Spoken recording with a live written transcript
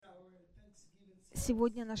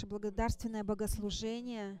Сегодня наше благодарственное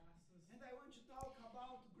богослужение,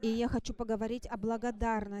 и я хочу поговорить о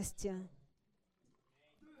благодарности.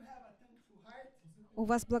 У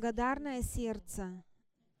вас благодарное сердце?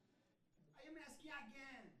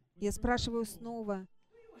 Я спрашиваю снова.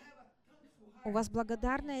 У вас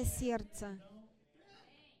благодарное сердце?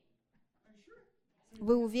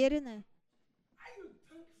 Вы уверены?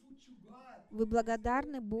 Вы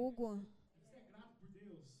благодарны Богу?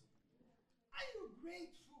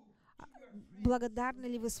 Благодарны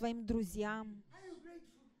ли вы своим друзьям?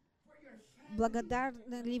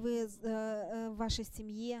 Благодарны ли вы вашей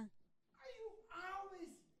семье?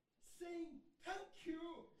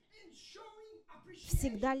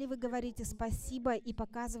 Всегда ли вы говорите спасибо и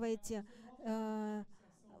показываете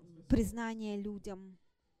признание людям?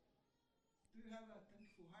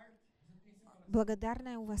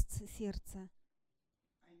 Благодарное у вас сердце?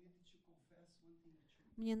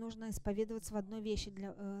 Мне нужно исповедоваться в одной вещи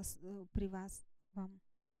при вас, вам.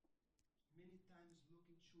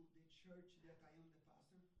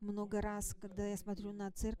 Много раз, когда я смотрю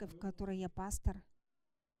на церковь, в которой я пастор,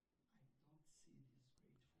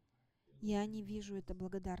 я не вижу это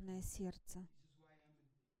благодарное сердце.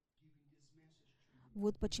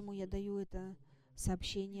 Вот почему я даю это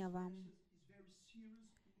сообщение вам.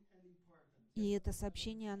 И это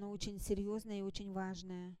сообщение, оно очень серьезное и очень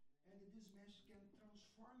важное.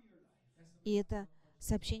 И это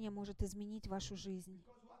сообщение может изменить вашу жизнь.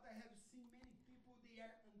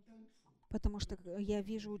 Потому что я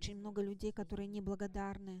вижу очень много людей, которые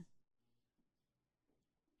неблагодарны.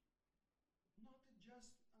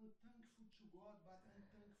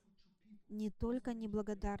 Не только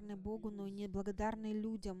неблагодарны Богу, но и неблагодарны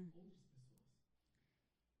людям.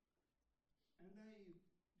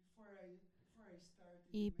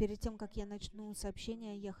 И перед тем, как я начну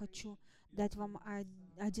сообщение, я хочу дать вам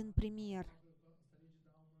один пример.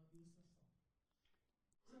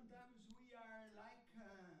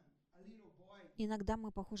 Иногда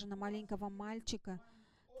мы похожи на маленького мальчика,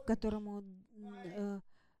 которому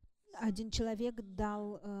один человек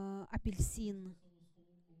дал апельсин.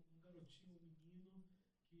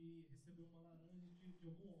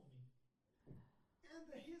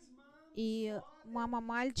 И мама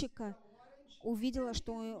мальчика увидела,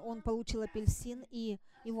 что он получил апельсин, и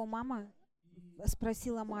его мама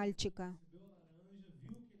спросила мальчика: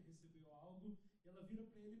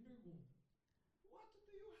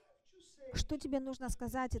 что тебе нужно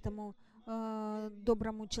сказать этому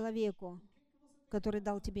доброму человеку, который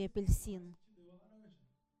дал тебе апельсин?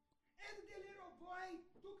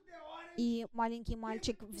 И маленький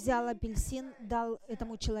мальчик взял апельсин, дал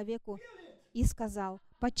этому человеку и сказал: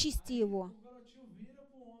 почисти его.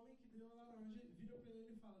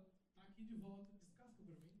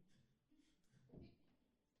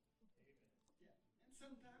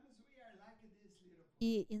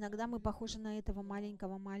 И иногда мы похожи на этого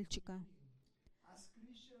маленького мальчика.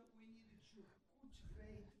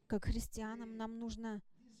 Как христианам нам нужно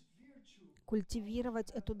культивировать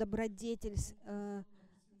эту добродетель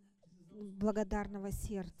благодарного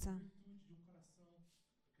сердца.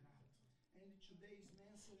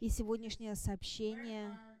 И сегодняшнее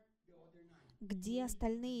сообщение: где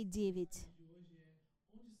остальные 9?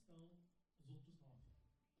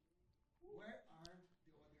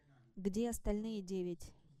 Где остальные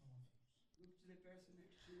 9?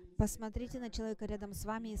 Посмотрите на человека рядом с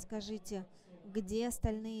вами и скажите: где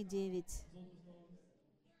остальные 9?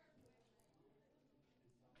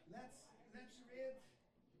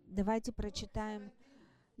 Давайте прочитаем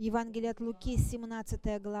Евангелие от Луки,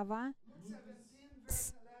 17 глава,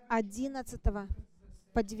 с 11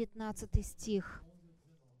 по 19 стих.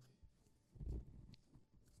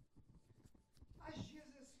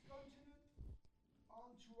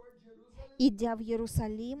 Идя в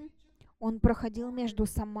Иерусалим, он проходил между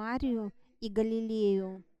Самарию и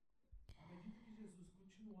Галилею.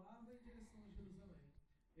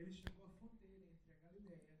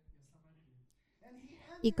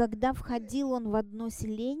 И когда входил он в одно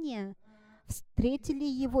селение, встретили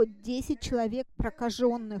его 10 человек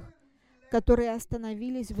прокаженных, которые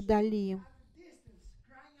остановились вдали.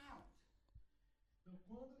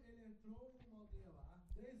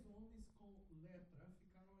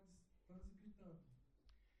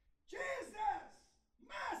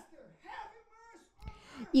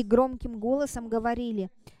 И громким голосом говорили: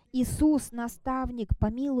 «Иисус, наставник,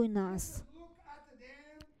 помилуй нас».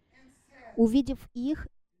 Увидев их,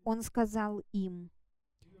 он сказал им: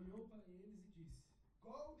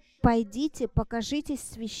 «Пойдите, покажитесь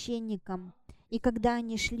священникам». И когда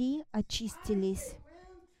они шли, очистились.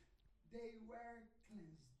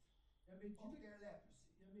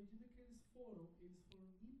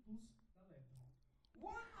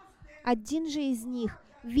 Один же из них,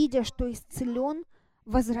 видя, что исцелен,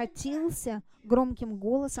 возвратился громким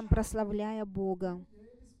голосом, прославляя Бога.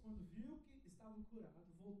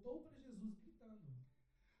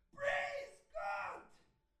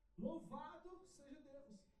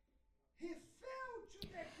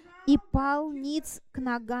 И пал ниц к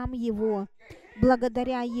ногам его,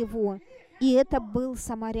 благодаря его. И это был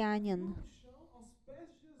самарянин.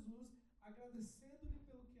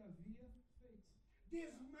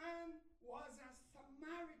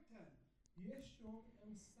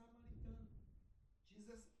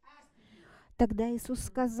 Тогда Иисус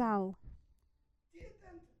сказал: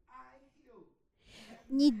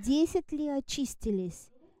 «Не 10 ли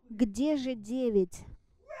очистились? Где же 9?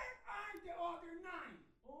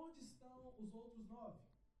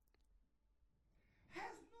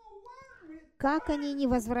 Как они не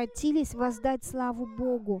возвратились воздать славу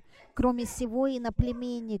Богу, кроме сего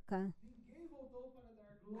иноплеменника?»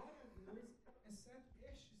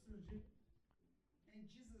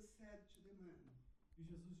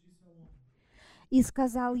 И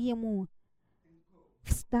сказал ему: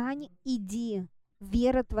 «Встань, иди,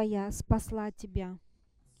 вера твоя спасла тебя».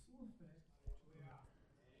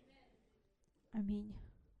 Аминь.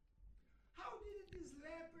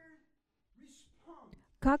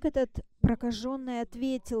 Как этот прокаженный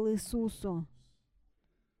ответил Иисусу?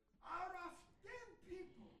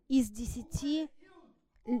 Из 10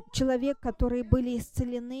 человек, которые были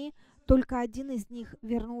исцелены, только один из них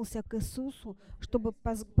вернулся к Иисусу, чтобы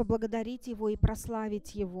поблагодарить Его и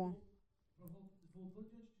прославить Его.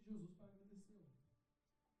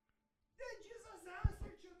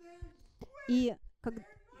 И как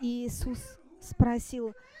Иисус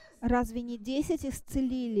спросил: «Разве не 10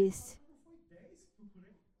 исцелились?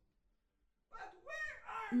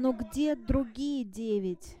 Но где другие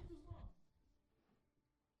 9?»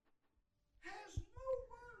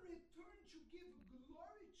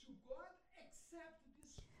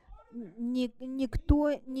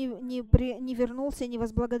 Никто не вернулся, не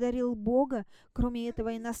возблагодарил Бога, кроме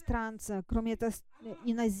этого иностранца, кроме этого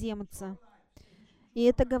иноземца. И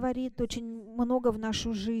это говорит очень много в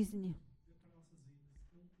нашу жизнь.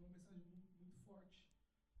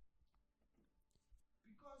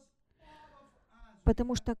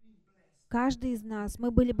 Потому что каждый из нас,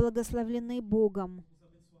 мы были благословлены Богом.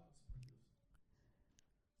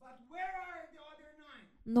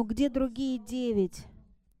 Но где другие 9?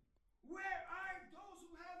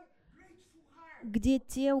 Где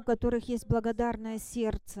те, у которых есть благодарное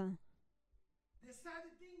сердце?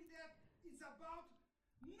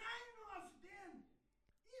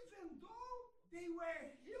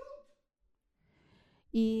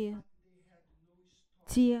 И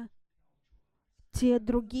те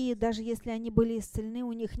другие, даже если они были исцелены,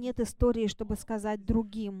 у них нет истории, чтобы сказать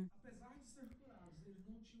другим.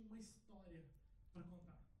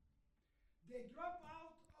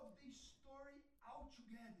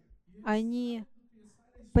 Они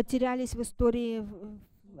потерялись в истории,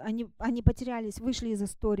 они потерялись, вышли из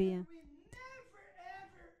истории.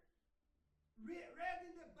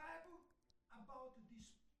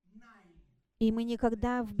 И мы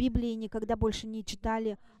никогда в Библии никогда больше не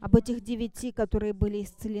читали об этих 9, которые были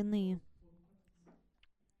исцелены.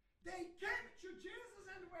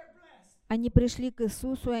 Они пришли к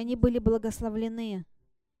Иисусу, и они были благословлены.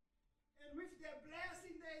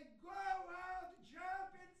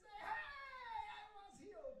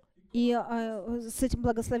 И с этим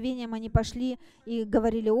благословением они пошли и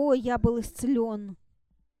говорили: «О, я был исцелен».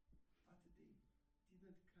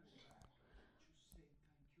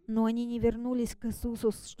 Но они не вернулись к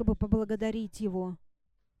Иисусу, чтобы поблагодарить Его.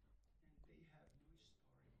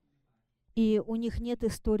 И у них нет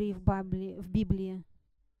истории в Библии.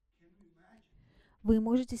 Вы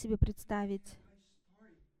можете себе представить,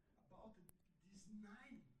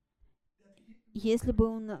 если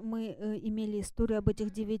бы мы имели историю об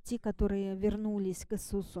этих 9, которые вернулись к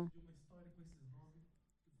Иисусу?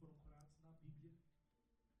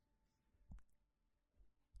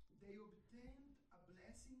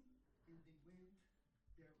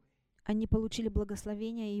 Они получили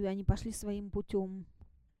благословение, и они пошли своим путем.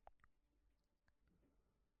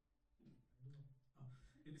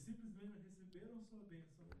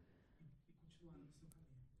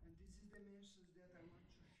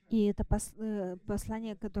 И это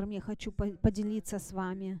послание, которым я хочу поделиться с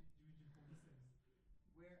вами.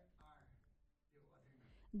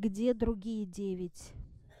 Где другие 9?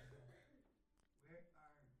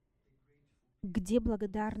 Где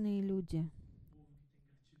благодарные люди?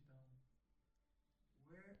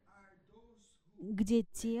 Где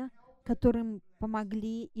те, которым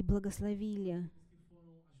помогли и благословили.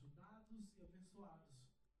 aqueles que foram ajudados e abençoados.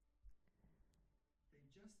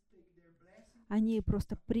 Они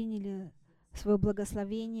просто приняли свое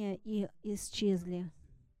благословение и исчезли.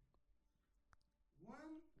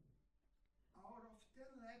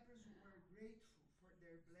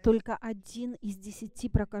 Только 1 из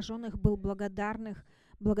 10 прокаженных был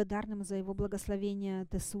благодарным за его благословение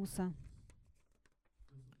от Иисуса. Deus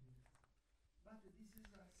o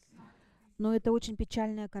livre. Но это очень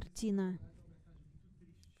печальная Isso картина,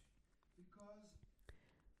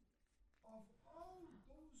 traz uma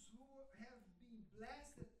mensagem muito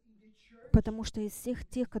triste. потому что из всех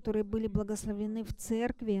тех, которые были благословлены в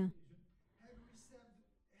церкви,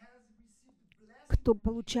 кто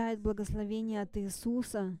получает благословение от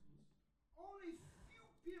Иисуса,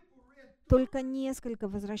 только несколько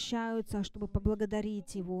возвращаются, чтобы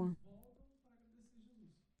поблагодарить Его.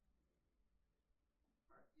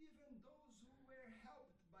 Voltam para agradecer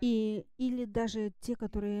Jesus. Или даже те,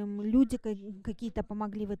 которые люди какие-то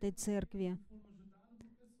помогли в этой церкви.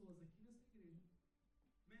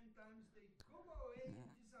 Que foram ajudados por pessoas aqui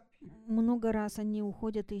nessa igreja. Много раз они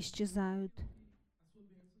уходят и исчезают. A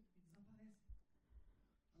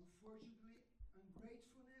sua bênção e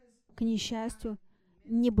desaparecem. К несчастью,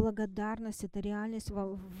 неблагодарность — это реальность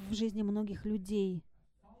в жизни многих людей.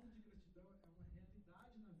 A falta de gratidão é uma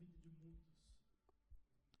realidade na vida de muitos.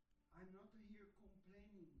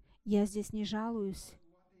 Я здесь не жалуюсь,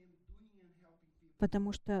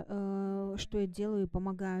 потому что я делаю и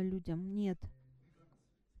помогаю людям. Нет. Isso aqui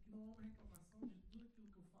não é uma reclamação de tudo aquilo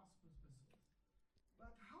que eu faço para as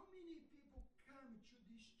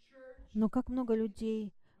pessoas. Но как много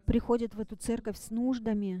людей приходят в эту церковь с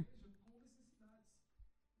нуждами,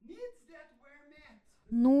 Igreja com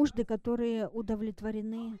necessidades. нужды, которые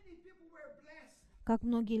удовлетворены. Как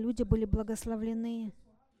многие люди были благословлены,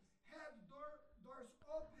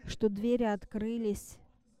 что двери открылись,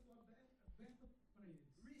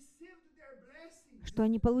 Aberta para eles. что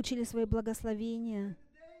они получили свои благословения,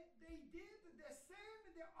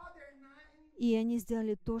 и они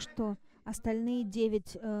сделали то, что остальные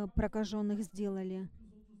 9 прокаженных сделали.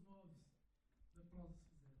 Que os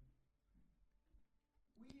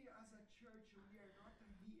outros 9 leprosos fizeram.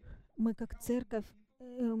 Мы как церковь,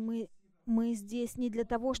 мы здесь не для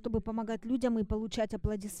того, чтобы помогать людям и получать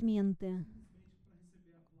аплодисменты.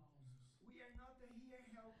 Simplesmente para receber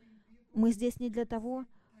aplausos. Мы здесь не для того,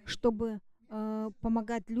 чтобы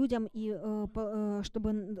помогать людям и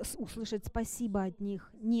чтобы услышать спасибо от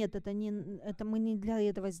них. Нет, это мы не для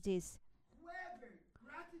этого здесь.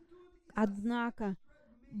 Однако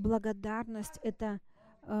благодарность — это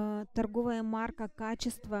торговая марка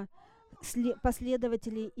качества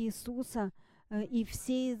последователей Иисуса, и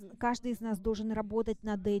каждый из нас должен работать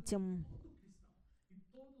над этим. Todo cristão. E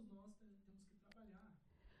todos nós temos que trabalhar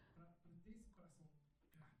para ter esse coração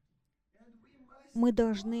grato. Мы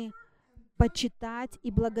должны почитать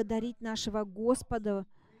и благодарить нашего Господа,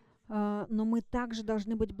 но мы также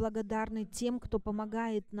должны быть благодарны тем, кто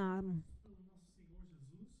помогает нам. Pelo nosso Senhor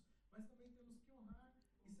Jesus, mas também temos que honrar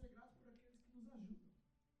e ser grato por aqueles que nos ajudam.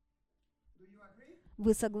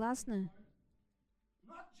 Вы согласны?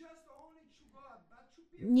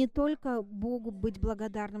 Не только Богу быть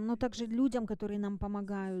благодарным, но также людям, которые нам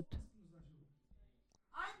помогают.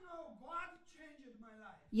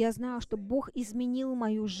 Я знаю, что Бог изменил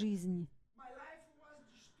мою жизнь.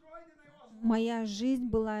 Моя жизнь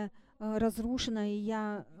была разрушена, и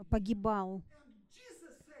я погибал.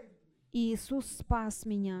 И Иисус спас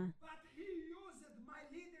меня.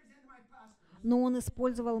 Но Он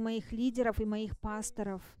использовал моих лидеров и моих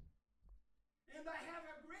пасторов.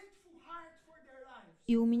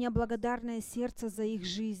 И у меня благодарное сердце за их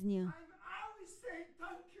жизни.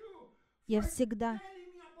 Я всегда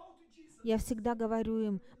говорю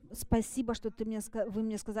им: спасибо, что вы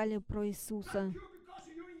мне сказали про Иисуса.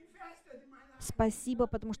 Спасибо,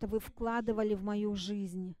 потому что вы вкладывали в мою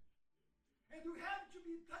жизнь.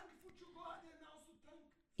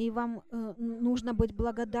 И вам нужно быть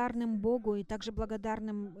благодарным Богу и также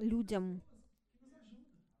благодарным людям.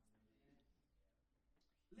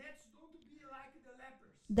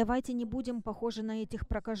 Давайте не будем похожи на этих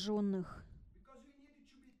прокаженных,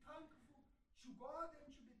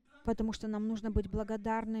 потому что нам нужно быть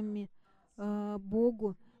благодарными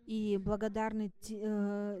Богу и благодарны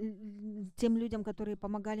тем людям, которые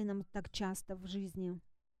помогали нам так часто в жизни.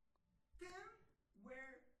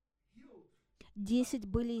 10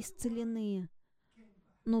 были исцелены,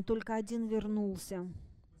 но только 1 вернулся.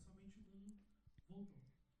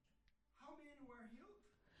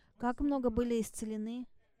 Как много были исцелены?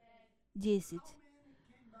 10.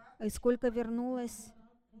 И сколько вернулось?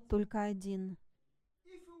 только один.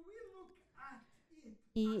 If we look at it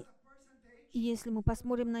И as a percentage, если мы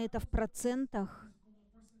посмотрим на это в процентах, isso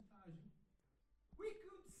como porcentagem, we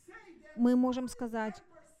could say that мы можем only сказать, 10%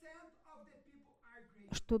 of the people are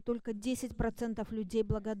grateful. что только 10% людей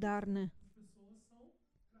благодарны, 10% das pessoas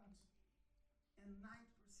são gratos. And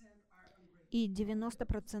 90% are ungrateful. и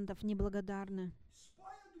 90% неблагодарны.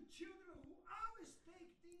 Spoiled children who always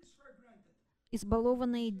take things for granted.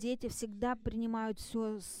 Избалованные дети всегда принимают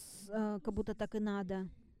все, как будто так и надо, Não tem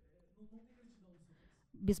gratidão no seu coração.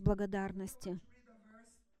 без I благодарности. want to read a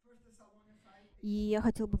verse, 1 Thessalonians 5, И я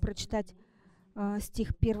хотел бы прочитать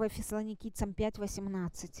стих 1 Фессалоникийцам 5:18. 5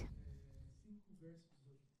 verso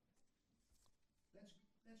 18.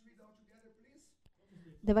 Let's read all together, please. Vamos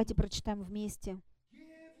ler. Давайте прочитаем вместе. Give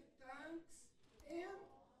thanks in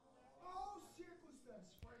all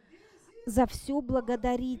circumstances, for this is «За все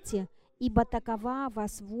благодарите, ибо такова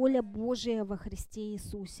вас воля Божия во Христе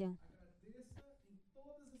Иисусе». agradeça em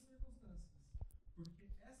todas as circunstâncias, porque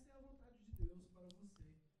esta é a vontade de Deus para você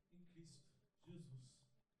em Cristo Jesus.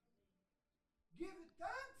 Give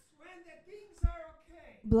thanks when the things are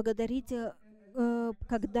okay. Благодарите,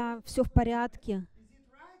 когда все в порядке. Is it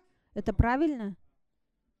right? Это правильно?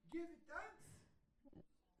 Give thanks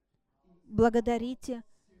Благодарите Dê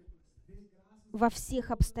graças во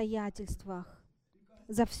всех обстоятельствах.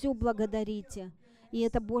 За все благодарите. И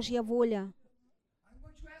это Божья воля. I'm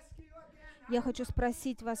going to ask you again. Я хочу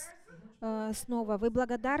спросить вас снова. Вы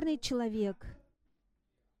благодарный человек?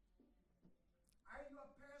 Are you a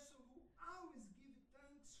person who always give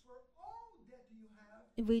thanks for all that you have?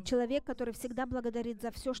 Вы человек, который всегда благодарит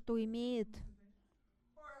за все, что имеет?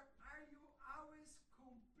 Or are you always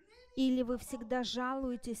complaining Или вы всегда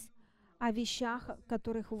жалуетесь о вещах,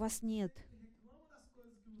 которых у вас нет? e reclama das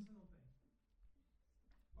coisas que você não tem?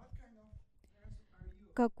 What kind of person are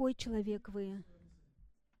you? Какой человек вы?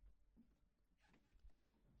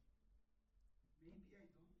 Maybe I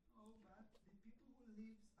don't know, but the people who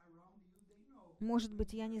lives around you, they know. Может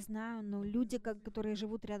быть, я не знаю, но люди, которые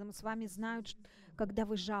живут рядом с вами, знают, когда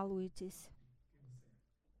вы жалуетесь.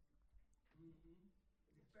 Quem você é.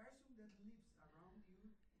 The person that lives around you,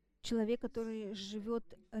 Человек, который живет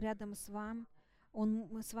рядом с вами,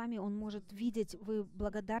 он может видеть, вы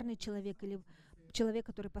благодарный человек или человек,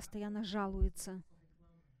 который постоянно жалуется.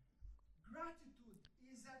 gratitude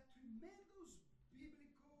is a tremendous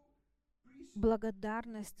biblical principle.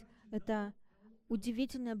 Благодарность — это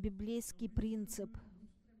удивительно библейский принцип.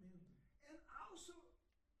 And also,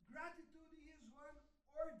 gratitude is one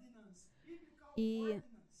ordinance, biblical И ordinance.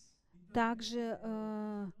 также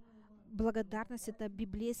благодарность — это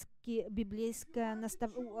библейское Please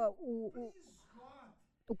God,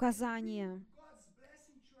 указание. God's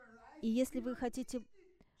blessing to your life. И если вы хотите To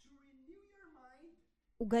renew your mind,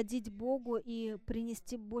 угодить Богу и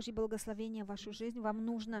принести Божье благословение в вашу жизнь, вам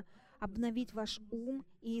нужно обновить ваш ум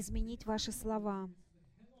и изменить ваши слова.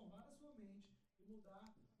 renovar a sua mente e mudar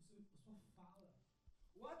a sua fala.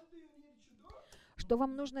 What do you need to do? Что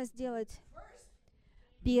вам нужно сделать? First,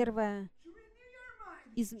 Первое to renew your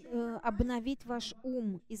mind. обновить ваш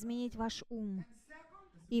ум, изменить ваш ум. And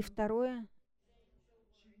second, И второе change your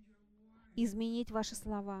word. изменить ваши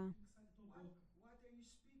слова. What are you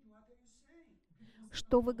speaking? What are you saying?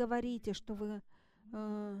 Что вы говорите, что вы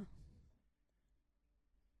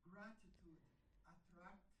Gratitude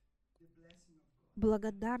attract the blessing of God.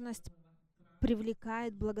 благодарность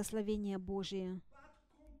привлекает благословение Божие, But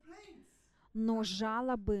complaints, но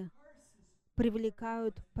жалобы curses,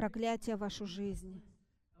 привлекают проклятие в вашу жизнь.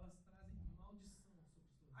 elas trazem maldição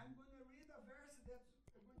sobre sua vida. I'm going to read a verse that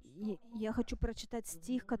we're going to talk Я хочу прочитать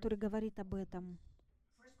стих, который говорит об этом.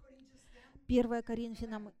 1 Corinthians 10. 1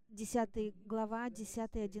 Коринфянам 10 глава,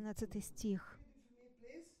 10-11 стих.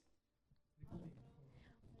 Read it for me,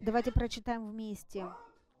 please. Давайте прочитаем вместе. Don't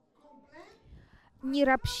complain. «Не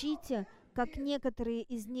ропщите, как некоторые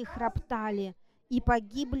из них роптали и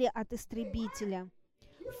погибли от истребителя.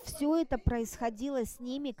 Все это происходило с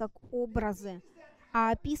ними как образы,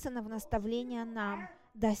 а описано в наставлении нам,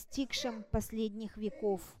 достигшим последних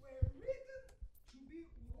веков». Were written to be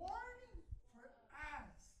warning for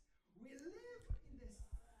us. We live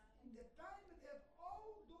in the time that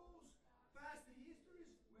all those past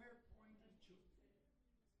histories were pointed to.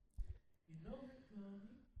 E não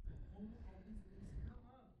reclame como alguns deles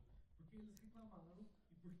reclamaram, porque eles reclamaram,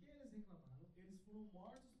 eles foram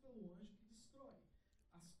mortos pelo anjo que destrói.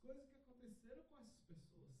 As coisas que aconteceram com essas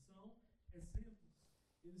pessoas são exemplos.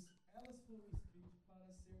 Elas foram escritas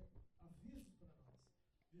para ser avisos para nós.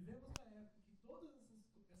 Vivemos na época que todas essas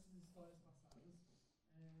histórias passadas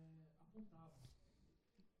apontavam.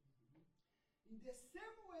 In the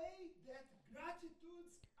same way that gratitude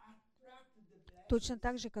Точно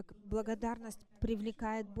так же, как благодарность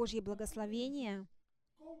привлекает Божье благословение,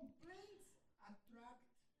 complaints attract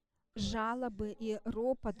жалобы и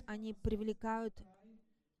ропот, они привлекают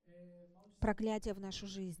Maldição. проклятие в нашу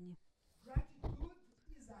жизнь. gratitude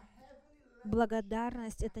is a heavenly language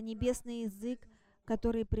Благодарность — это небесный язык,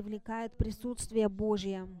 который привлекает присутствие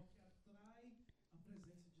Божье. Que atrai a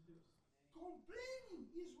presença de Deus. complaining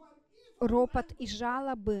is what evil Ропот и language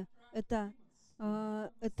жалобы — attracts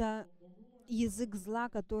это Ou язык зла,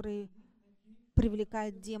 который né, que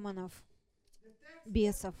привлекает демонов, the text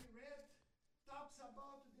бесов. that we read talks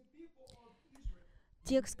about the people of Israel.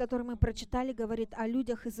 Текст, который мы прочитали, говорит о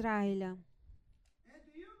людях Израиля. And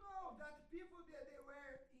do you know that people that they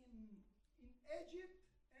were in Egypt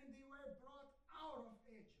and they were brought out of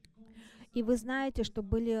Egypt? И вы знаете, что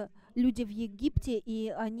были люди в Египте, и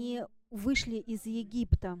они вышли из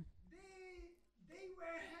Египта. They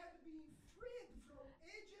were had been freed from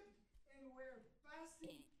Egypt and were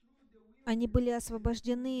passing through the Они wilderness. были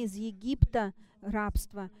освобождены из Египта,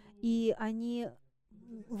 рабства, и они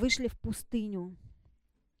вышли в пустыню.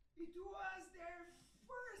 It was their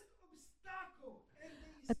first obstacle, and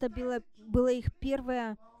they Это started to было их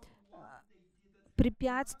первое about what they didn't.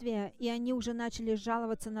 препятствие, и они уже начали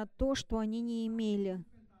жаловаться на то, что они не имели. enfrentaram,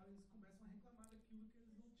 eles começam a reclamar daquilo que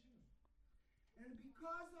eles não tinham. And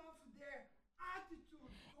because of their attitude,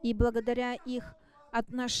 И благодаря complaining их about what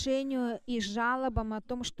отношению и жалобам о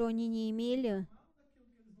том, что они не имели, Reclamavam daquilo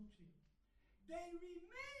que eles não tinham. they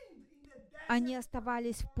remained in the они desert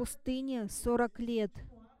оставались в пустыне 40 лет. Continuaram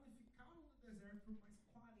e ficaram no deserto por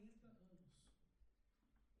mais 40 anos.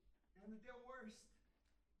 and the worst,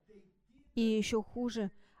 they did И еще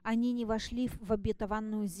хуже, они не вошли в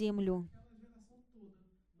обетованную землю. Aquela geração toda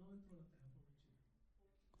não entrou na terra prometida.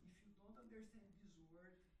 if you don't understand this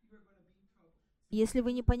word, you are going to be in trouble. Если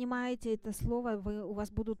вы не понимаете это слово, у вас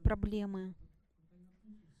будут проблемы.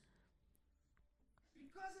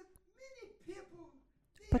 Because many people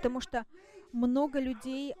they Потому are что not grateful. много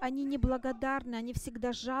людей, они неблагодарны, они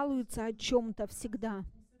всегда жалуются о чем-то, всегда.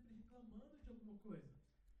 Estão sempre reclamando de alguma coisa.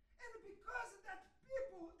 And because that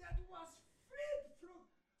people that was freed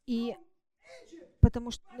И from Egypt,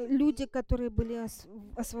 потому что люди, которые были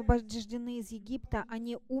освобождены из Египта,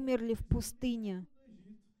 они умерли в пустыне.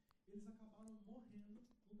 Do Egito, eles acabaram morrendo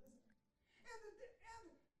no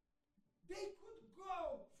deserto. and they could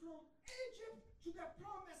go from Egypt to the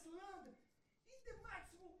promised land in the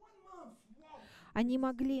maximum 1 month. Wow. Они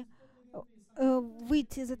могли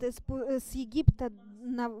выйти с Египта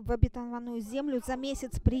в обетованную землю, за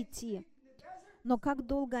месяц прийти. In the desert, Но как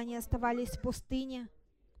долго они оставались в пустыне?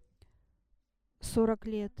 40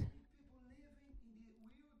 лет. people living in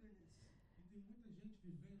the wilderness. E tem muita gente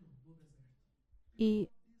vivendo no deserto. И,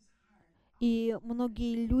 This hard. и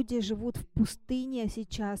многие люди живут в пустыне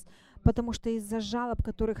сейчас, потому что из-за жалоб,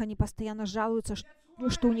 которых они постоянно жалуются,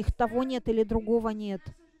 что у них того нет или другого нет.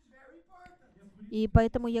 Message is very important. И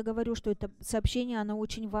поэтому я говорю, что это сообщение, оно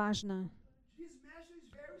очень важно. This message is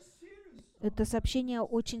very serious. Это сообщение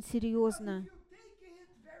очень серьезно. If you take it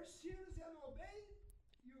very serious and obey,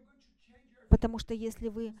 you're going to change your Потому что если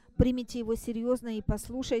вы примете его серьезно и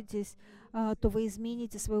послушаетесь, то вы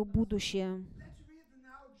измените свое будущее. Let's read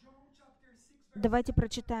now John chapter 6 verse Давайте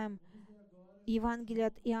прочитаем Vamos ler agora. Евангелие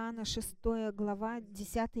от Иоанна, 6 глава,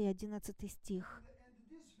 10 и 11 стих. and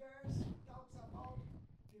this verse talks about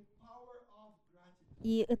the power of gratitude.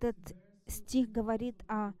 И этот стих говорит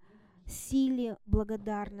о силе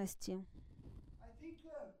благодарности. I think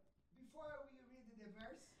before we read the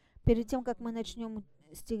verse, Перед тем, как мы начнем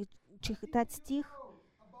читать стих, know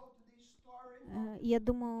about the story я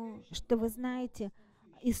думаю, что вы знаете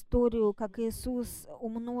историю, как Иисус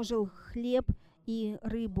умножил хлеб и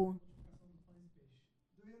рыбу.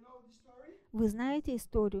 Do you know the story? Вы знаете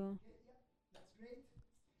историю? Yeah, that's great.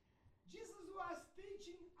 Jesus was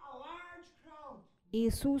teaching a large crowd,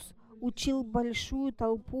 Иисус учил большую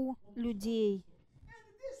толпу людей. and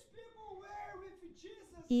these people were with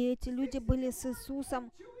Jesus И эти люди были с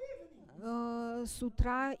Иисусом till evening, с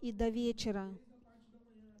утра и до вечера.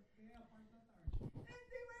 Desde a parte da manhã até a parte da tarde. and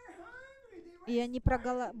they were hungry. They were И они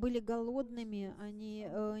были голодными, они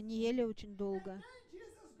не ели очень долго. Then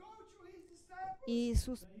Jesus go to his disciples. И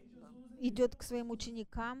Иисус Daí Jesus идет к своим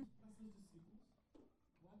ученикам para seus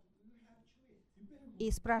discípulos What do you have to eat? e pergunta: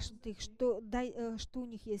 и спрашивает их, что у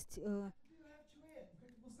них есть, What do you have to eat? o que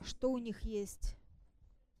é que vocês что у них есть.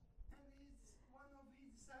 And one of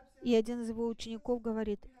his disciples И один из его учеников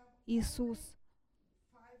говорит: we have Иисус,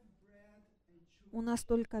 5 bread and 2 у нас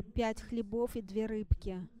только 5 хлебов и 2 рыбки.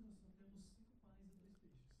 nós só temos 5 pães e 2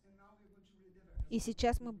 peixes. And now we're going to read the verse. И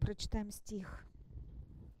сейчас мы прочитаем стих.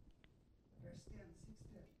 Verse 10, 6,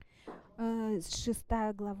 10.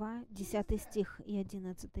 6 глава, 10 стих и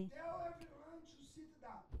 11. Tell everyone to sit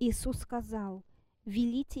down. Иисус сказал: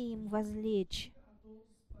 «Велите им возлечь». Diga a todos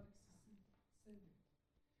para que sentem.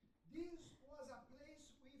 This was a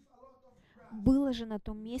place with a lot of grass. Было же на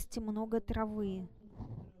том месте много травы. Com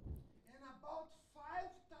muita grama. And about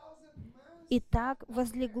 5,000 men Итак, sat down there.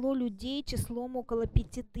 возлегло людей числом около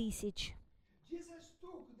 5000. Jesus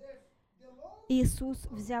took the loaves Иисус,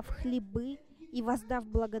 взяв хлебы и воздав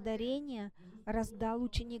благодарение, раздал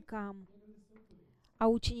ученикам, E agradeceu por eles. а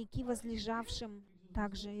ученики возлежавшим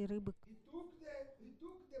также и рыбы. He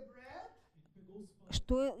took the bread, Ele pegou os pães,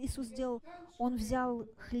 Что Иисус gave сделал? thanks Он for it. взял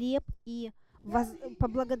хлеб и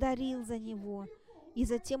поблагодарил за него. И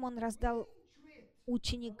затем Он раздал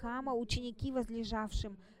ученикам, а ученики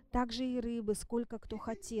возлежавшим также и рыбы, сколько кто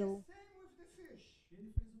хотел. Same with the fish.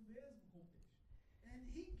 ele fez o mesmo com o peixe. And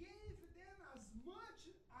he gave them as much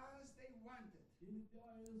as they wanted. Ele deu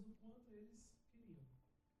a eles o quanto eles queriam.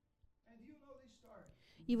 And you know the story.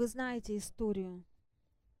 И вы знаете историю.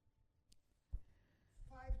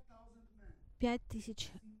 5,000 men,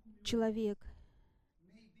 5000 человек,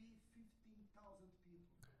 maybe 15,000 people.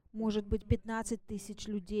 может быть 15 тысяч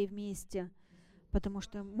людей вместе, потому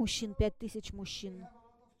что мужчин 5000 They мужчин. have a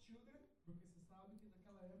lot of children. Porque você sabe que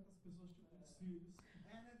naquela época as pessoas tinham muitos filhos.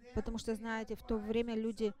 And then Потому что, знаете, в то время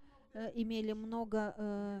люди имели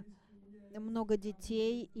много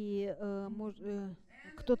детей, и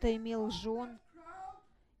кто-то имел жен, that crowd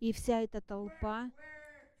и вся эта толпа were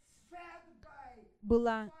fed by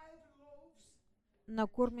была 5 loaves.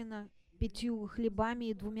 накормлена 5 хлебами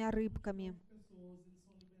и 2 рыбками. Pessoas, eles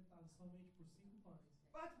são alimentados somente por 5 pães.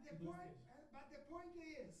 But the point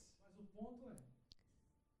is, Mas o ponto é,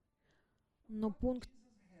 Но what пункт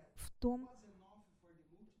Jesus had в том, was enough for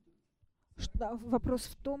the multitude. вопрос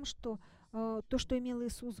в том, что то, что имел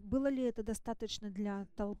Иисус, было ли это достаточно для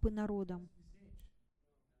толпы народа? suficiente.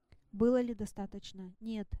 Было ли достаточно?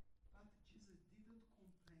 Нет. But Jesus didn't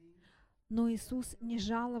complain. Но Иисус не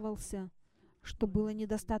жаловался, что было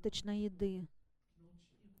недостаточно еды. Não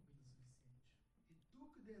tinha comida suficiente. He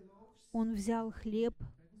took the loaves Он взял хлеб Pega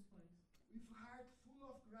os pães. with heart full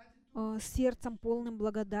of gratitude. с сердцем полным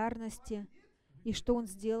благодарности. И что Он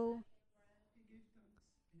сделал? He gave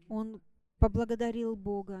thanks. Он поблагодарил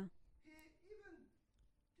Бога. He even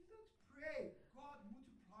didn't pray, God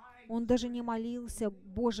multiply. Он даже не молился: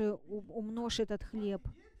 «Боже, умножь этот хлеб».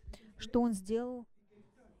 Что Он сделал? He gave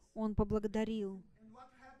thanks. Он поблагодарил. And what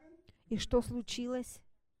happened? И что случилось?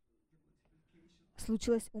 The multiplication.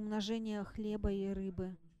 Случилось умножение хлеба и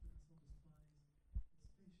рыбы.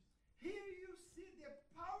 Here you see the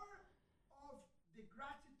power of the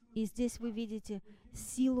gratitude. И здесь вы видите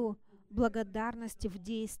силу благодарности в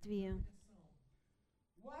действии.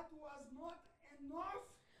 What was not enough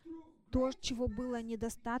through То, чего было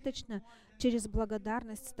недостаточно, через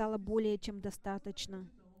благодарность стало более чем достаточно.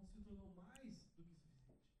 Então se tornou mais do que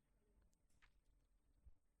suficiente.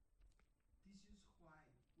 This is why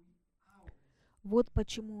we always Вот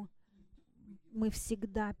почему мы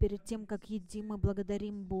всегда, перед тем, как едим, мы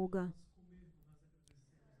благодарим Бога.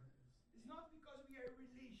 it's not because we are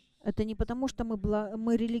religious. Это не потому, что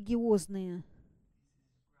мы религиозные.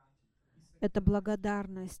 Это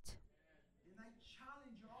благодарность. And I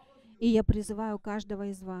challenge all of you, И я призываю каждого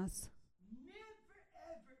из вас: never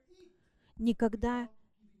ever eat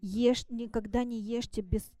никогда не ешьте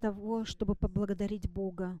без того, чтобы поблагодарить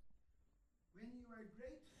Бога. when you are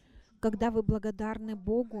grateful to Когда вы благодарны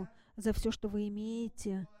Богу за все, что вы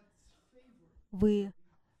имеете, God's favor.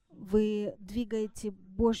 вы двигаете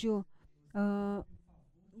Божью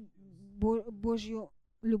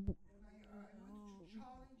любовь, And I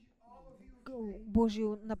want to challenge all of you today.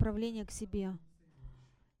 Божью направление к себе.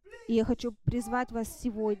 И я хочу призвать вас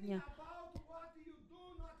сегодня: About what you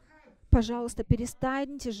do not have. пожалуйста,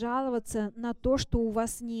 перестаньте жаловаться на то, что у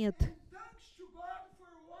вас нет, Thanks to God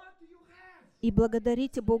for what you have. и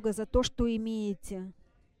благодарите Бога за то, что имеете.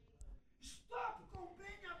 Stop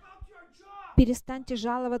complaining about your job. Перестаньте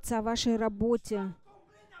жаловаться о вашей работе, Complain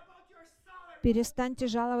about your salary. перестаньте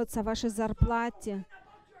жаловаться о вашей зарплате, Complain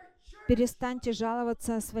about your church. перестаньте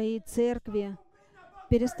жаловаться о своей церкви, Complain about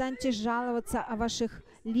перестаньте жаловаться о ваших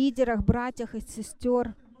лидерах, братьях и сестер,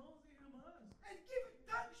 and give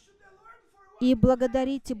thanks to the Lord for what и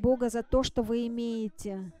благодарите Бога за то, что вы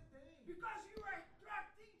имеете, because you are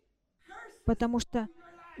attracting curses потому что in your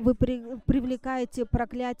life. вы привлекаете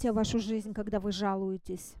проклятие в вашу жизнь, когда вы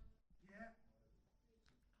жалуетесь. Yeah.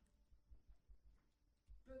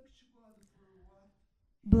 Thanks to God for what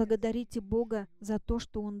Благодарите Бога за то,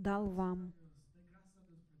 что Он дал вам. Deus, dê graças a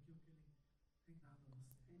Deus por aquilo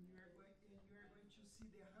que Ele tem dado a você. and you are going to see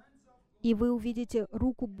the hands of И вы увидите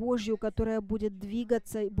руку Божью, которая будет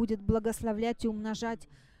двигаться, будет благословлять и умножать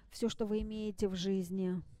все, что вы имеете в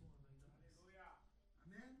жизни.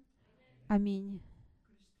 Amen. Аминь.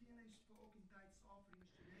 Christina spoke in tithes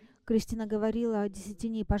offerings today. Кристина говорила о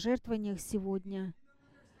десятине и пожертвованиях сегодня. You don't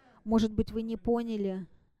understand. Может быть, вы не поняли.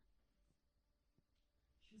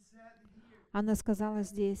 She said here Она сказала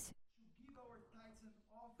здесь, to give our tithes and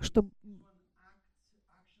offerings что, is one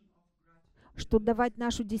action of gratitude. что давать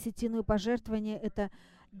нашу десятину и пожертвование — это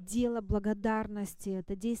дело благодарности,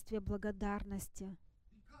 это действие благодарности.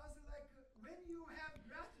 Because like when you have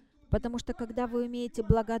gratitude, Потому что когда вы имеете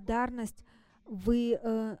благодарность, вы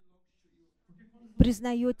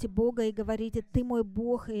признаете Бога и говорите: «Ты мой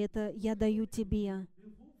Бог, и это я даю тебе». Devolver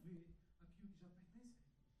aquilo que já pertence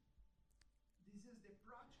a Ele. this is the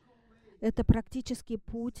practical way Это практический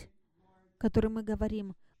путь, который мы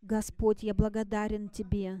говорим: «Господь, я благодарен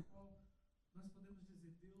Тебе». Qual nós podemos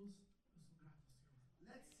dizer, Deus, eu sou grato ao Senhor.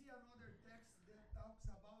 let's see another text that talks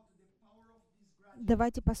about the power of this gratitude.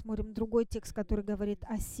 Давайте посмотрим другой текст, который говорит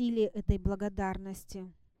о силе этой благодарности.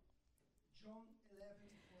 John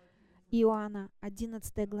 11:14. Иоанна,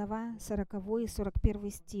 11 глава, 40 и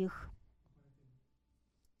 41 стих.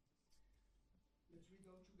 Let's read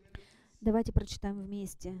all together, please. Давайте прочитаем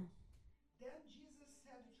вместе. Then Jesus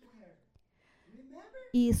said to her, remember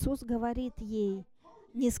Иисус говорит ей: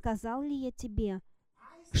 «Не сказал ли я тебе,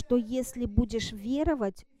 I что said если будешь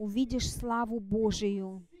веровать, увидишь славу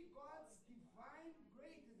Божию?» see God's divine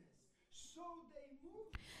greatness. So they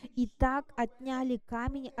moved И так отняли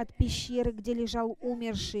камень от пещеры, где лежал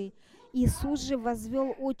умерший. Иисус же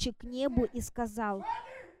возвел очи к небу и сказал: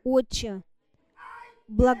 «Отче,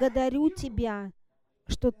 благодарю Тебя,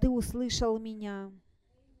 что Ты услышал меня».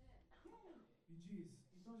 E diz,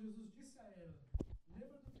 então Jesus disse a ela,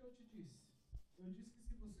 lembra do que eu te disse? Eu disse que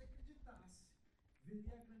se você acreditasse,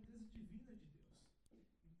 veria a grandeza divina de Deus.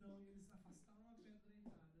 Então eles afastaram a pedra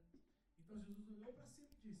da entrada. Então Jesus olhou para cima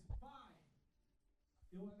e disse, Pai,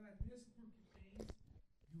 eu agradeço porque tens me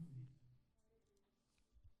ouvido.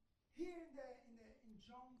 here in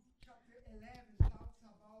John chapter 11 talks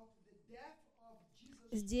about the death of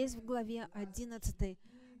Jesus. Здесь в главе 11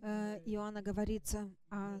 Иоанна говорится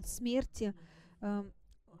о смерти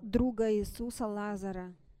друга Иисуса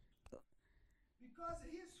Лазаря. Because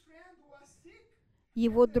his friend was sick.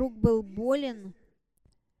 Его друг был болен,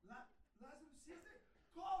 Lazarus' sister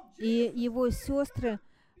called и Jesus. его сестры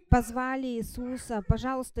позвали Иисуса: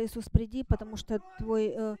 «Пожалуйста, Иисус, приди, потому что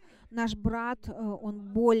наш брат,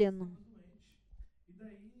 он болен». E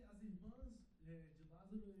daí as irmãs de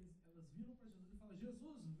Lázaro, elas viram para Jesus e falaram,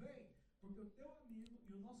 Jesus, vem, porque o teu amigo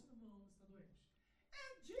e o nosso irmão está doente.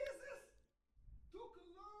 And Jesus took a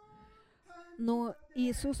long time to Но get there.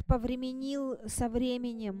 Иисус повременил со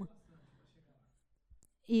временем, Bastante para chegar lá.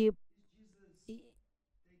 и, Is Jesus и,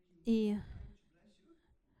 taking и, time to bless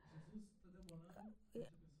you? Jesus está demorando para te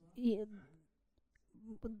abençoar. и Is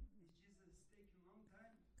Jesus taking long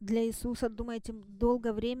time? для Иисуса, думаете,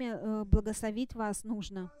 долгое время благословить вас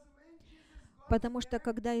нужно? Because when Jesus got Потому что there,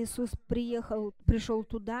 когда Иисус пришел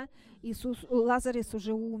туда, Лазарес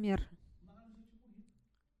уже умер. Lázaro já tinha morrido.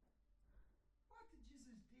 what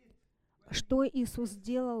Jesus did when Что Иисус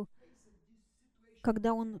сделал, he faced this situation?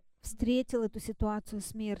 когда Он встретил эту ситуацию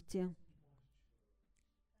смерти?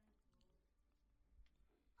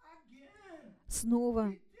 Again, Снова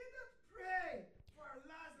he didn't pray for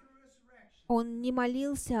Lazarus' resurrection. Он не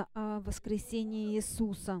молился о воскресении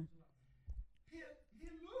Иисуса. He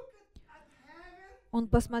looked at heaven Он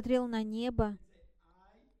посмотрел на небо and said,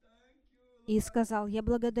 I thank you, и Lord. сказал: «Я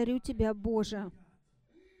благодарю Тебя, Боже».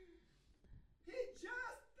 He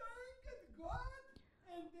just thanked God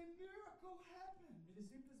and the miracle happened. Ele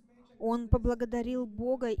simplesmente Он поблагодарил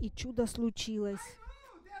Бога, и чудо случилось. I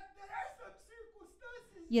know that there are some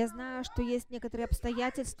circumstances Я in our знаю, что life есть некоторые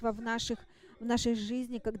обстоятельства в нашей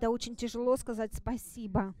жизни, когда очень тяжело сказать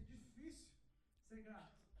спасибо, é difícil ser grato.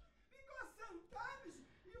 because sometimes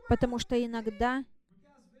you are потому что иногда Porque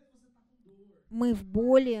às vezes você está com dor. мы в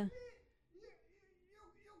боли,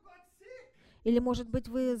 you got sick. или, может быть,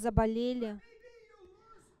 вы заболели, Maybe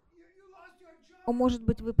you lost your job, а может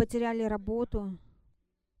быть, вы потеряли работу,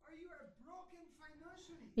 or you are broken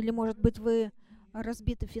financially. или, может быть, вы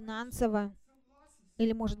разбиты финансово, Some losses.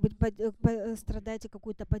 или, может быть, страдаете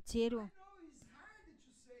какую-то потерю. I know it's hard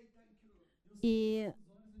to say thank you. И, Às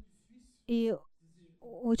horas é difícil и dizer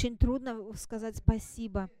очень трудно сказать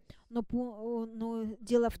спасибо. Но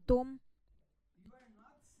дело в том, You are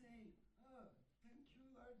not saying, oh, thank you,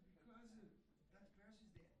 Lord, because that person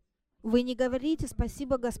is dead. вы не говорите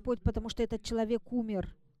 «Спасибо, Господь», потому что этот человек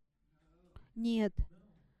умер. Нет.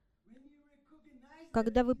 When you recognize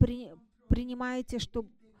Когда that вы it is from принимаете, что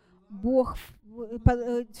Бог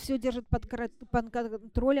все держит под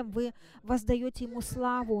контролем, вы воздаете Ему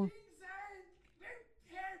славу.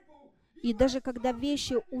 И даже когда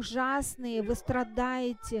вещи ужасные, вы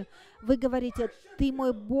страдаете, вы говорите: «Ты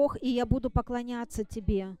мой Бог, и я буду поклоняться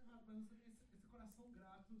Тебе». Esse coração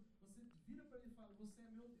grato, você vira para ele e fala: você é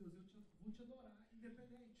meu Deus, vou te adorar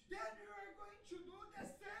independente. Then you are going to do the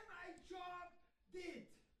same I Job did.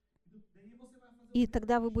 Daí você vai fazer И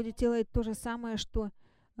тогда вы будете делать то же самое, что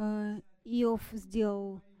Иов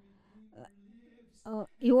сделал.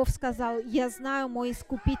 Иов сказал: «Я знаю, мой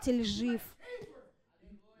Искупитель жив».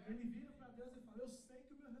 Ele vira para Deus e fala: eu sei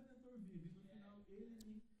que o meu Redentor vive. E no final ele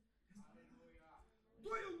me restaurará.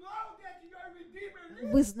 Do you know that your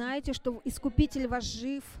Redeemer Вы lives? знаете, что Искупитель ваш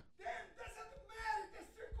жив, Then doesn't matter the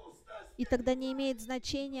circumstances. и тогда не имеет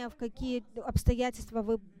значения, в какие обстоятельства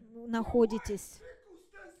вы находитесь.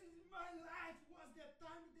 Circumstances in my life was the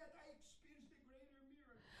time that I experienced the greater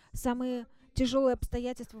miracle. Самые тяжелые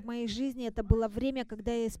обстоятельства в моей жизни — это было время,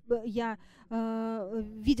 когда я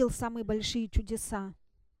видел самые большие чудеса.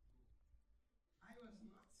 I was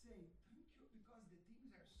not saying thank you because the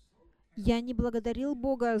things are so Я не благодарил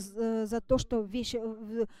Бога за то, что вещи...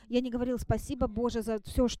 Я не говорил: «Спасибо, Боже, за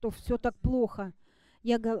все, что все так плохо».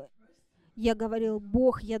 Я говорил: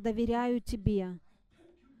 «Бог, я доверяю Тебе,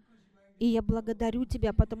 и я благодарю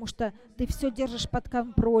Тебя, потому что Ты все держишь под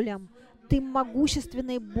контролем. Ты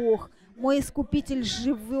могущественный Бог, мой Искупитель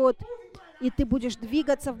живет, и Ты будешь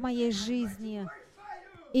двигаться в моей жизни,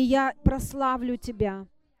 и я прославлю Тебя».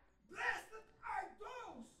 blessed are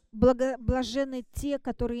those. Блаженны те,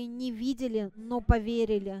 которые не видели, но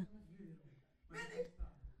поверили.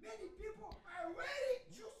 Many people are waiting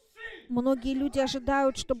to see. Многие люди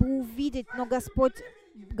ожидают, чтобы увидеть, но Господь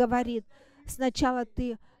говорит: сначала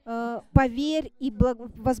ты поверь и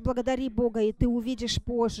возблагодари Бога, и ты увидишь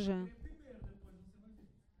позже.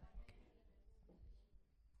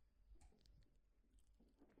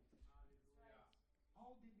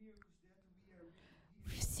 All the miracles that we are reading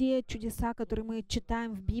here, Все чудеса, которые мы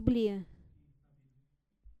читаем в Библии,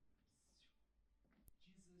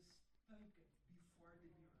 Jesus thanked before the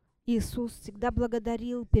miracle. Иисус всегда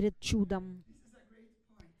благодарил перед чудом. This is a great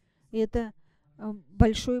point. И это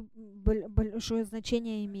большое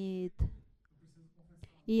значение имеет.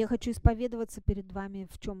 И я хочу исповедоваться перед вами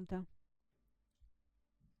в чем-то. I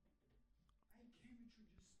came to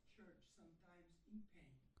this church sometimes in pain.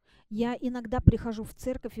 Я иногда прихожу в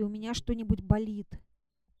церковь, и у меня что-нибудь болит.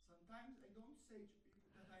 Sometimes I don't say to people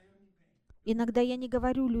that I am in pain. Иногда я не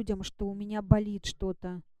говорю людям, что у меня болит что-то.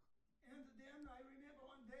 And then I remember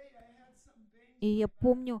one day I had some pain. И я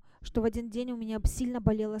помню, что в один день у меня сильно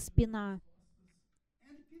болела спина.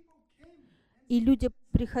 And people came and И люди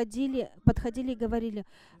подходили и говорили: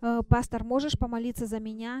 «Пастор, можешь помолиться за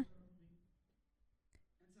меня?»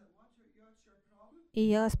 said, what's your problem? И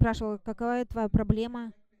я спрашивала: «Какая твоя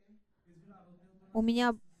проблема?» Eles viraram: eu tenho «У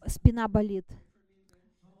меня спина болит.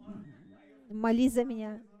 For me then. Молись за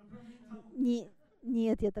меня».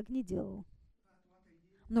 Нет, я так не делал. But what I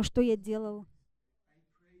did, Но что я делал? I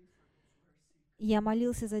prayed for those who are sick. Я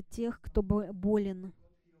молился за тех, кто болен, Got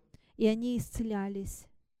healed. и они исцелялись.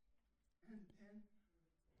 And then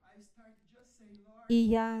I started just saying, Lord, И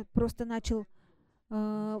я просто начал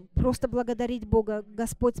просто благодарить Бога: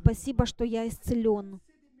 «Господь, спасибо, что я исцелен». see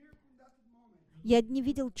the miracle in that moment. Я не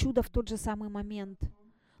видел чуда в тот же самый момент,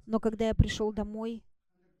 но когда я пришел домой,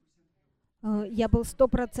 я был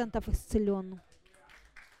 100% исцелен.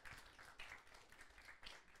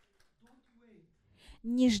 Don't wait.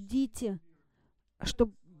 Не ждите,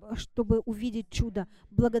 чтобы увидеть чудо.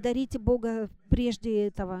 Благодарите Бога прежде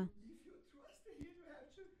этого. If you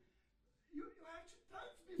trust Him, you have to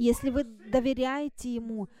thank Him. Если вы доверяете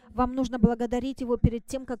Ему, вам нужно благодарить Его перед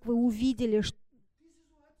тем, как вы увидели. This is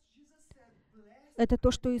what Jesus said. Blessed Это то,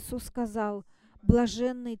 что Иисус сказал: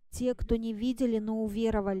 «Блаженны те, кто не видели, но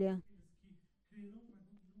уверовали».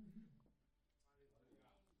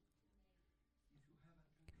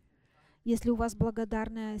 Если у вас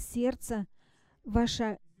благодарное сердце,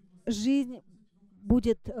 ваша жизнь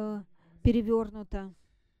будет перевернута.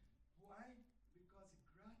 why? Because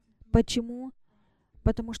gratitude Почему?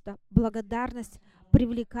 Потому что благодарность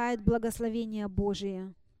привлекает благословение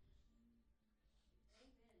Божие.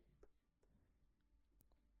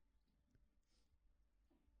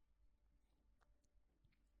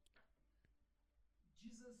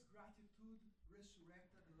 Jesus' gratitude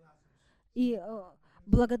resurrected Lazarus. И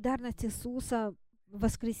благодарность Иисуса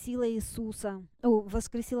воскресила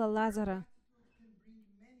воскресила Лазара. Gratitude can bring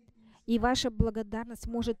many things. И ваша благодарность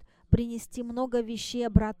может принести много вещей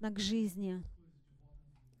обратно к жизни.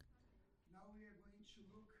 Now we are going to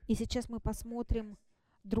look И сейчас мы посмотрим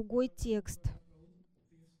другой текст,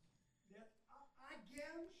 that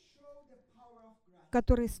again show the power of gratitude.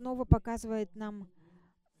 который снова показывает нам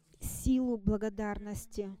силу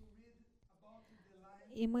благодарности. To read about the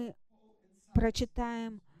life И мы of Paul and Silas.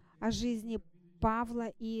 прочитаем о жизни Павла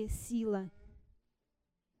и Сила.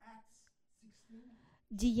 Acts 16,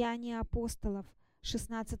 Деяния апостолов,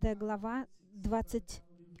 16 глава,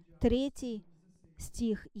 23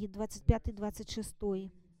 стих и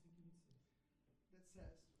 25-26. that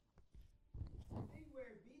says, they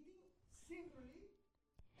were beaten severely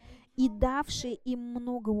and «И thrown давшие им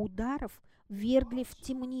много ударов, ввергли в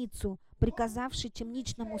темницу, приказавши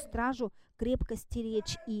темничному стражу крепко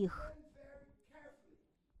стеречь их». them very carefully.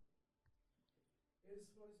 Eles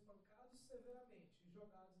foram espancados severamente e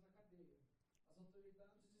jogados na cadeia. As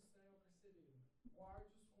autoridades disseram ao carcereiro: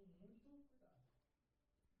 guarde-os com muito cuidado.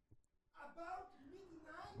 About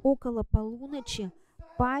midnight, Около полуночи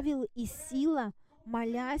Павел и Сила,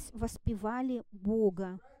 молясь, воспевали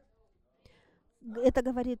Бога. Это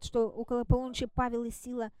говорит, что около полуночи Павел и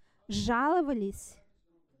Сила жаловались.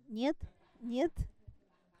 Нет? Нет?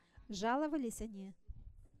 Жаловались они.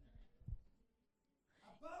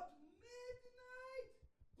 about midnight,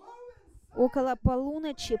 Paul and Silas Около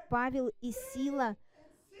полуночи Павел и Сила,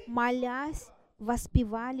 молясь,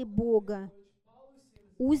 воспевали Бога.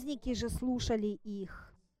 Узники же слушали их.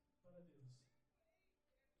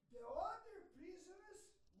 the other prisoners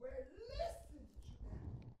were listening to them.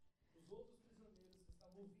 Os outros prisioneiros que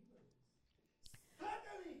estavam ouvindo a eles.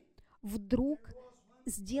 Suddenly, Вдруг there was one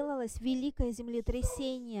сделалось великое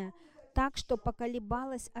землетрясение, так что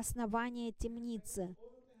поколебалось основание темницы. Houve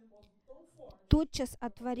um terremoto tão forte Тотчас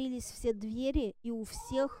отворились все двери, и у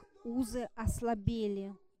всех узы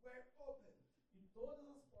ослабели. were open, e todas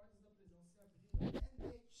as portas da prisão se abriram and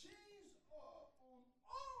the chains on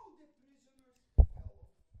all the prisoners fell off.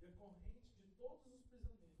 e a corrente de todos os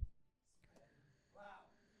prisioneiros se caiu. Wow.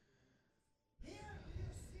 Here you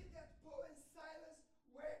see that Paul and Silas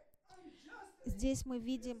were unjustly Здесь мы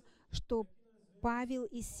видим, что Павел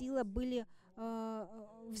и Сила были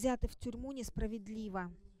взяты в тюрьму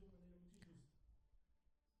несправедливо.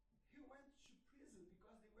 he went to prison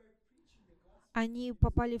because they were preaching the gospel. Они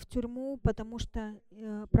попали в тюрьму, потому что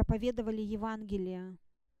проповедовали Евангелие.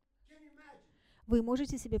 Can you imagine? Вы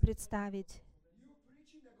можете себе представить? You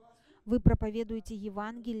preaching the gospel, Вы проповедуете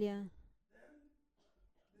Евангелие, then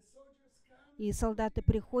the soldiers come, и солдаты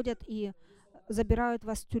приходят и забирают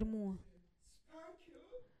вас в тюрьму, spank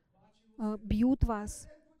you, бьют вас and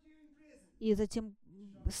put you in prison. и затем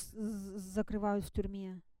закрывают в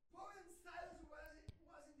тюрьме. Paul and Silas was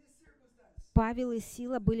in this circumstance. Павел и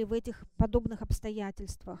Сила были в этих подобных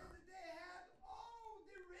обстоятельствах. And they had all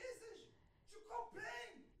the reasons to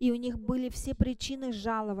complain. И у них были все причины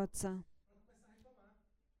жаловаться.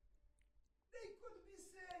 They could be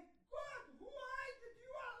saying, God, why did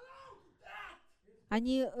you allow that?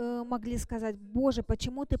 Они могли сказать: «Боже,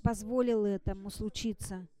 почему ты позволил этому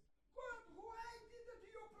случиться? God, why didn't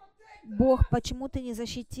you protect Бог, us? почему ты не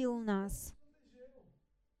защитил нас?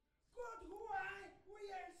 God, why we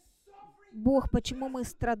are suffering Бог, почему мы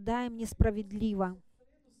страдаем несправедливо?»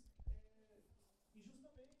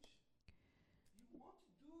 injustamente. You won't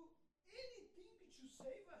do anything to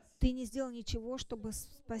save us. Ты не сделал ничего, чтобы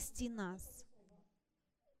спасти нас.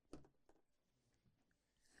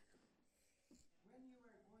 When you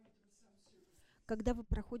are going through some circumstance, Когда вы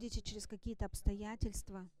проходите через какие-то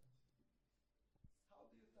обстоятельства, how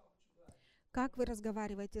do you talk to God? как вы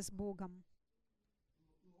разговариваете с Богом?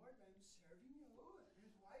 Lord, I'm serving you,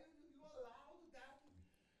 and why you allowed that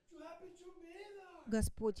to happen to me, Lord?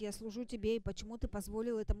 Господь, я служу Тебе, и почему Ты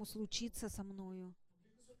позволил этому случиться со мною?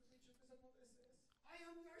 I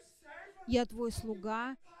am your servant. Я Твой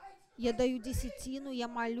слуга, я даю десятину, я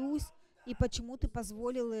молюсь, и почему Ты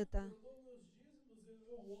позволил это? Eu dou meus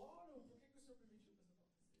dízimos, eu oro, por que o Senhor permitiu que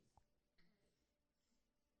essa acontecesse?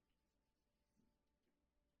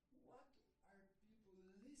 What are people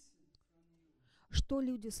listening from you? Что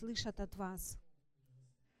люди слышат от вас?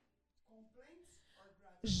 Complaints or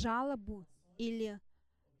gratitude? Жалобу или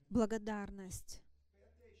благодарность? Pay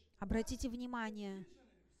attention. Обратите внимание,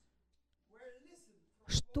 Prisoners were listening from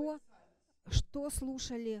что, Paul and Silas. что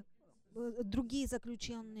слушали другие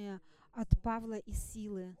заключенные от Павла и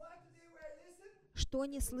Силы. What they were listening? Что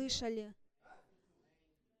они слышали?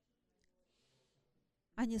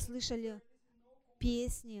 Они слышали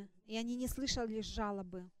песни, и они не слышали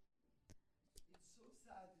жалобы. It's so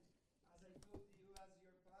sad. As I told you, as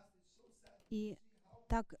your pastor, it's so sad to И see how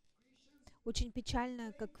так Christians очень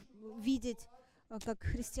печально, как видеть, как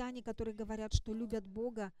христиане, которые говорят, что любят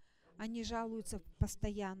Бога, они жалуются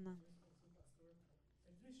постоянно.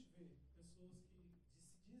 É triste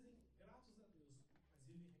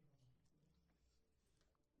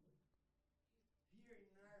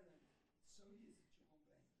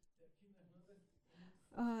aqui na Irlanda é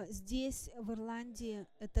muito forte. Здесь, в Ирландии,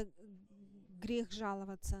 это грех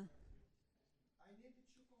жаловаться. I needed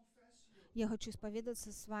to confess you. Я хочу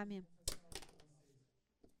исповедаться с вами. Confessar algo para vocês.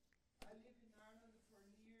 I live in Ireland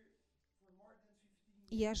for more than 15 years.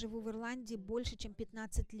 Я живу в Ирландии больше, чем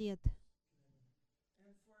 15 лет.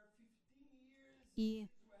 And for 15 years И, in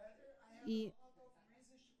this weather, I have и, a lot of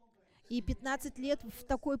reasons to complain. и 15 лет в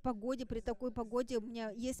такой погоде, при такой погоде у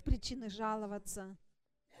меня есть причины жаловаться.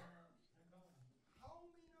 How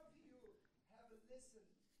many of you have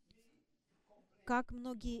listened me complain? Как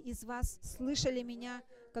многие из вас слышали меня,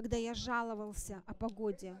 когда я жаловался о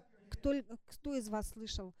погоде? Кто из вас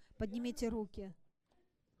слышал? Поднимите руки.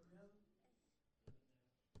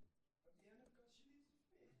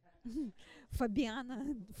 Fabiana,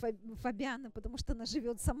 because she lives with me. Фабиана, потому что она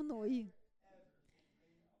живет со мной.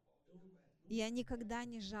 Я никогда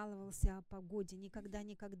не жаловался о погоде, никогда. And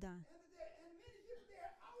many people, they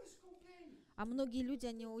are always complaining. А многие люди,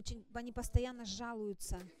 они постоянно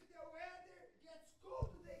жалуются. If the weather gets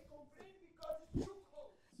cold, they complain because it's too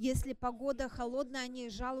cold. Если погода холодная, они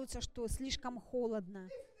жалуются, что слишком холодно.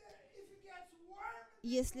 If it gets warm,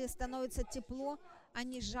 Если становится тепло,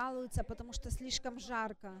 они жалуются, потому что слишком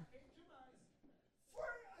жарко.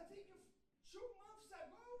 I think 2 months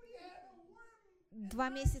ago we had a warm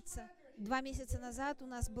 2 месяца назад у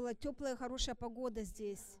нас была теплая, хорошая погода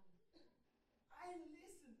здесь. I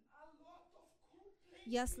listened a lot of complaints.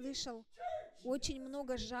 Я слышал очень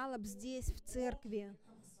много жалоб здесь, в церкви.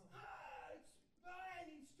 It's bad,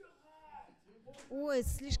 it's too hot. Ой,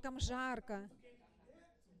 слишком жарко.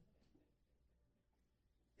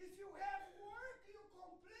 If you have work, you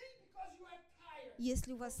complain because you are tired.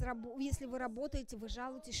 Если вы работаете, вы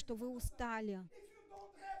жалуетесь, что вы устали. If you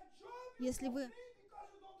don't have job, you Если вы, complain because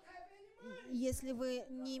you don't have any money. если вы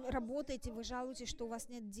не работаете, вы жалуетесь, что у вас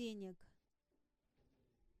нет денег.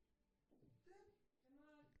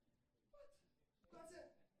 God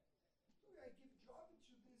said, do I give job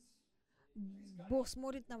to this? Бог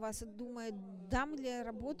смотрит на вас и думает, дам ли я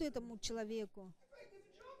работу этому человеку? If I give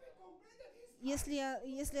job, he complain that he's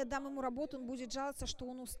Если я дам ему работу, он будет жаловаться, что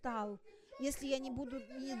он устал. Если я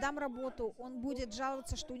не дам работу, он будет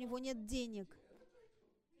жаловаться, что у него нет денег.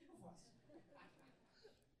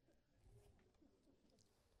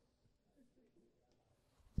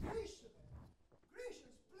 Christians, please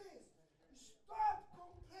stop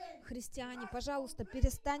complaining. Христиане, пожалуйста,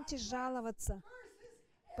 перестаньте жаловаться,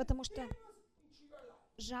 Curses потому что demons into your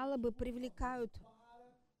life. жалобы привлекают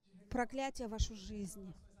проклятие в вашу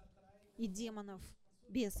жизнь и демонов,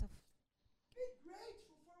 бесов. Be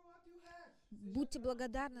grateful for what you have. Будьте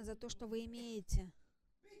благодарны за то, что вы имеете.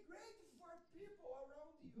 Be grateful for people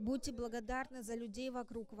around you. Будьте благодарны за людей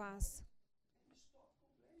вокруг вас. And stop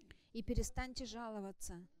complaining. И перестаньте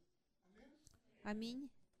жаловаться. Аминь.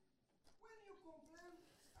 When you complain,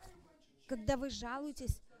 are you going to change? Когда вы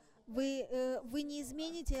жалуетесь, вы не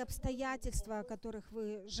измените обстоятельства, о которых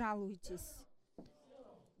вы жалуетесь.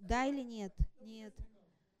 Да или нет? Нет.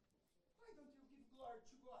 Why don't you give glory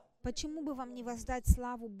to God? Почему бы вам не воздать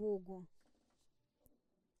славу Богу?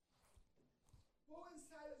 Paul and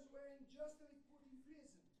Silas were unjustly put in prison,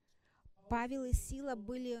 Павел и Сила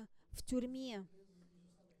были в тюрьме,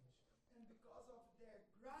 and because of their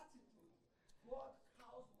gratitude, God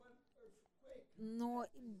caused one earthquake. но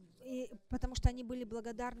потому что они были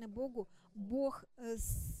благодарны Богу, Бог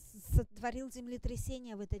сотворил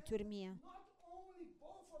землетрясение в этой тюрьме. Not only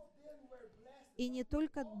both of them were blessed, И не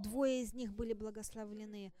только двое из них были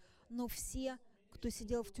благословлены, но все, кто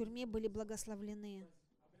сидел в тюрьме, были благословлены.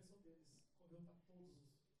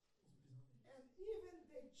 and even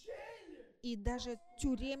the jailer И даже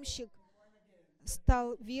тюремщик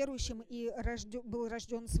стал верующим и был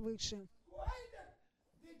рожден свыше. Why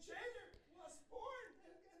the jailer was born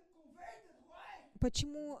and converted? Why?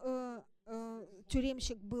 Почему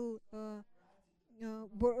тюремщик был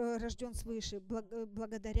рожден свыше?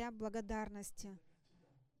 Благодаря благодарности.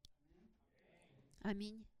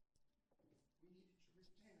 Аминь.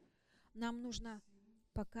 Нам нужно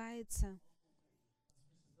покаяться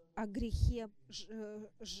о грехе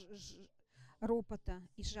ропота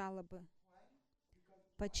и жалобы.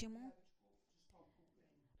 Почему?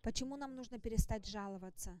 Почему нам нужно перестать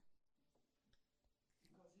жаловаться?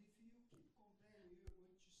 Because if you keep complaining, you're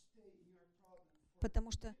going to stay in your problem for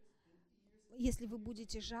Потому что если вы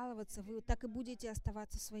будете жаловаться, вы так и будете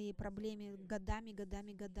оставаться в своей проблеме годами. Você vai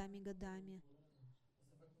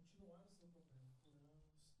continuar no seu problema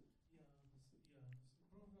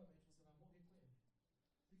por anos e anos e anos. E provavelmente você vai morrer com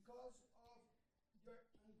ele. because of your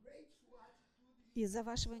ungrateful attitude. Из-за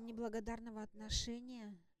вашего неблагодарного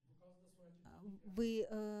отношения Por causa da sua atitude вы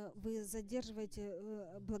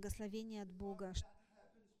задерживаете благословение от Бога, that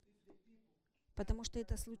happens with the people потому что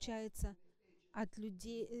это случается от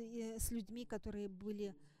людей, с людьми, которые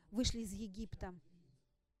вышли из Египта.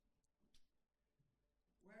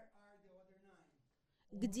 Where are the other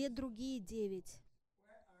 9? Где другие 9? Where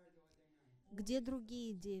are the other 9? Где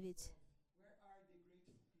другие 9? Where are the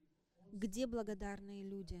grateful people? Где благодарные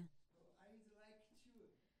люди? So I would like to see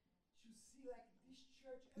like this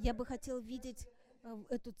church. Я бы хотел видеть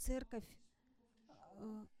эту церковь.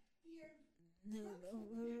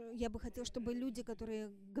 Я бы хотел, чтобы люди,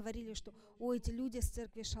 которые говорили, что эти люди с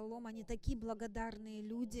церкви Шалом, они такие благодарные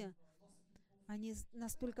люди, они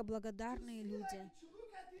настолько благодарные люди, To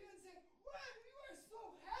look at you and say, "Wow, you are so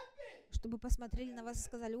happy." чтобы посмотрели на вас и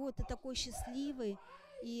сказали: ты такой счастливый,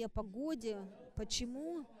 и о погоде.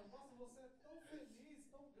 Почему? Nossa, você é tão feliz,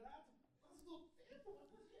 tão grato por causa do tempo,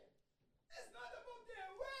 mas por quê? It's not about the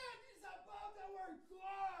weather, it's about our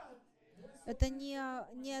God. Это не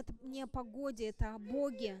о погоде, это о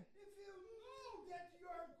Боге. If you know that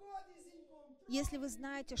your God is in control, Если вы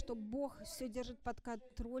знаете, что Бог все держит под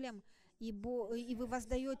контролем, и вы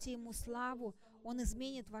воздаете Ему славу, Он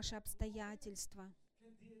изменит ваши обстоятельства. Que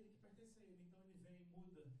é dele, que pertence a ele. Então ele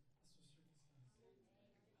vem e muda as suas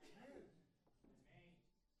circunstâncias. I gave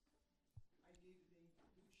the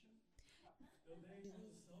introduction, Eu dei a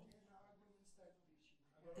introdução, and now I'm going to start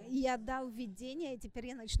preaching. И я дал введение, и теперь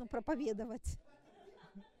я начну проповедовать.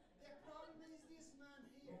 The problem is this man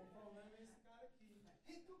here. o problema é esse cara aqui.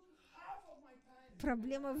 He took half of my time.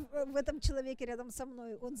 Проблема в этом человеке рядом со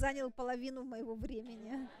мной. Он занял половину моего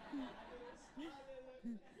времени.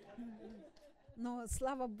 Но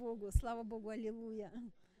слава Богу, аллилуйя.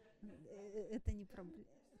 Это не проблема.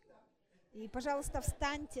 И, пожалуйста,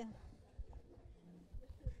 встаньте.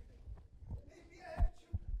 Maybe I have to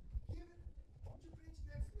give it to preach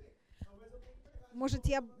next week. Talvez eu tenha que pegar. Может,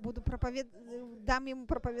 я буду дам ему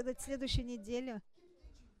проповедовать в следующую неделю. Keep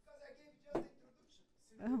teaching because I gave just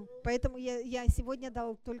the introduction. Поэтому я сегодня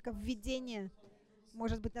дал только введение.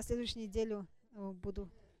 Может быть, на следующую неделю буду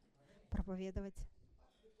проповедовать.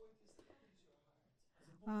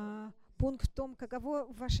 Пункт в том, каково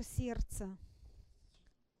ваше сердце.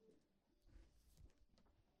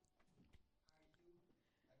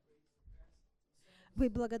 Вы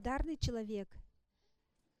благодарный человек?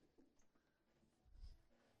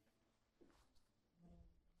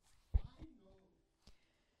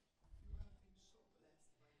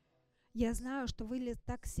 Я знаю, что вы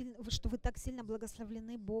так сильно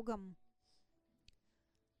благословлены Богом.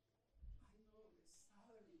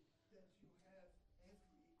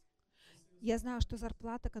 Я знаю, что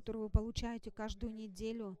зарплата, которую вы получаете каждую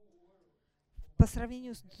неделю, по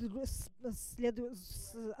сравнению с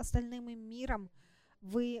остальным миром,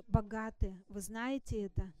 вы богаты. Вы знаете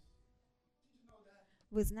это?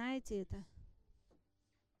 Вы знаете это?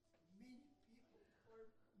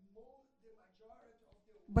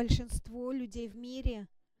 Большинство людей в мире,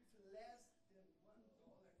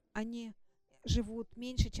 они живут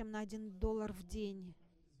меньше, чем на $1 в день.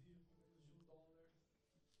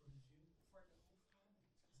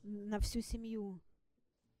 На всю семью.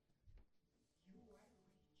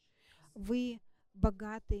 Вы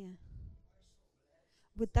богатые.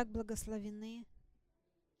 Вы так благословены.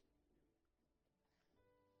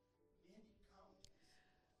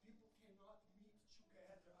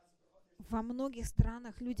 Во многих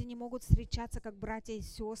странах люди не могут встречаться как братья и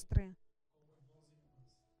сестры.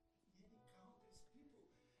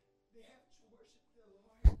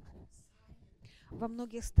 Во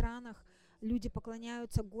многих странах люди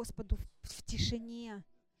поклоняются Господу в тишине.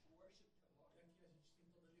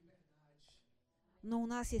 Но у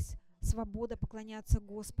нас есть свобода поклоняться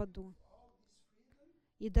Господу.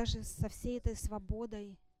 И даже со всей этой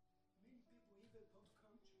свободой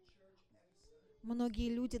многие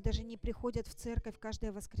люди даже не приходят в церковь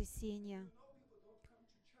каждое воскресенье.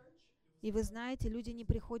 И вы знаете, люди не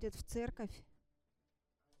приходят в церковь,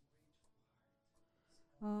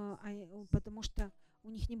 потому что у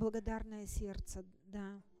них неблагодарное сердце,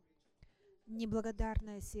 да,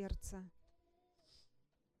 неблагодарное сердце.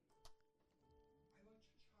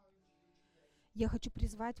 Я хочу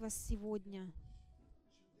призвать вас сегодня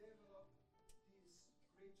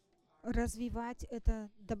развивать это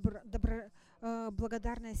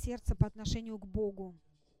благодарное сердце по отношению к Богу.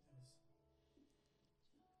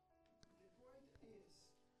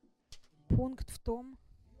 Пункт в том,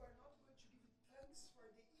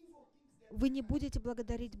 вы не будете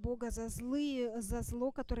благодарить Бога за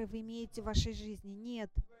зло, которое вы имеете в вашей жизни.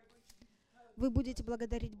 Нет. Вы будете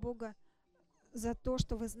благодарить Бога за то,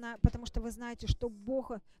 что потому что вы знаете, что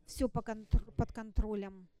Бог все под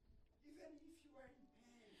контролем.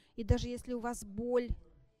 И даже если у вас боль,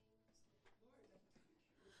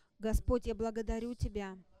 Господь, я благодарю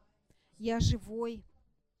Тебя. Я живой.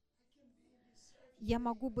 Я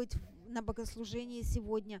могу быть на богослужении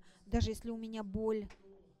сегодня, даже если у меня боль.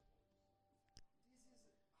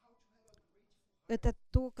 Это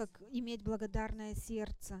то, как иметь благодарное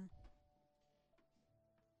сердце.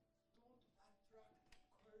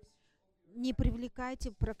 Не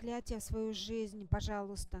привлекайте проклятие в свою жизнь,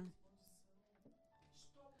 пожалуйста.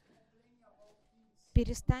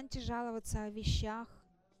 Перестаньте жаловаться о вещах.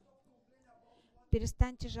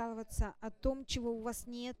 Перестаньте жаловаться о том, чего у вас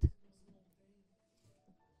нет.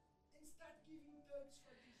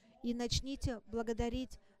 И начните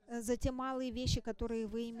благодарить за те малые вещи, которые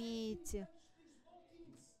вы имеете.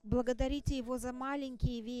 Благодарите Его за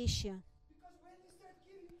маленькие вещи.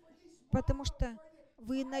 Потому что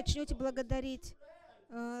вы начнете благодарить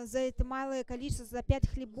за это малое количество, за 5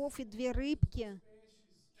 хлебов и 2 рыбки.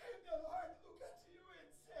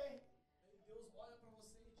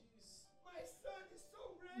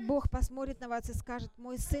 Бог посмотрит на вас и скажет: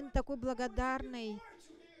 мой сын такой благодарный,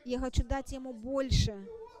 я хочу дать ему больше.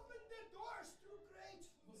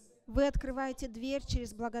 Вы открываете дверь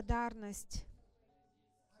через благодарность.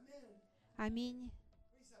 Аминь.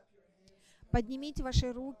 Поднимите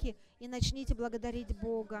ваши руки и начните благодарить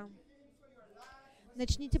Бога.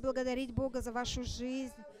 Начните благодарить Бога за вашу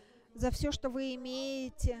жизнь, за все, что вы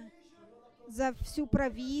имеете, за всю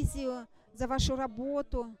провизию, за вашу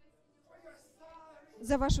работу,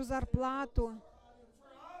 за вашу зарплату,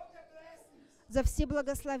 за все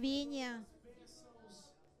благословения.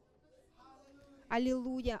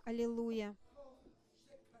 Аллилуйя, аллилуйя.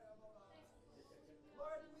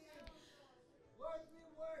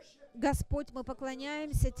 Господь, мы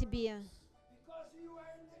поклоняемся Тебе,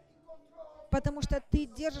 потому что Ты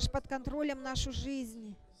держишь под контролем нашу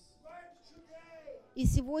жизнь. И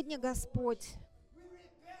сегодня, Господь,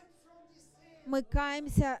 мы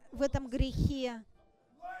каемся в этом грехе.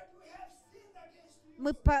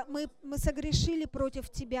 Мы согрешили против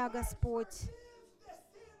Тебя, Господь.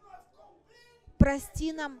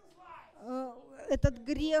 Прости нам этот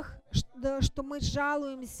грех, что мы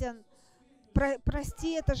жалуемся.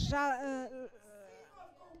 Прости это,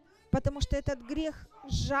 потому что этот грех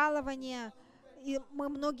жалования, и мы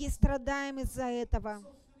многие страдаем из-за этого.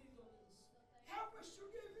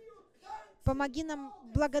 Помоги нам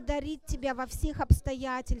благодарить Тебя во всех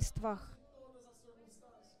обстоятельствах.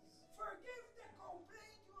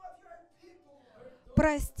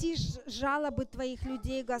 Прости жалобы Твоих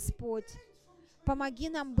людей, Господь. Помоги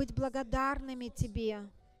нам быть благодарными Тебе.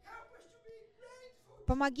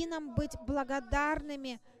 Помоги нам быть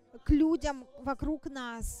благодарными к людям вокруг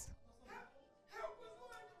нас.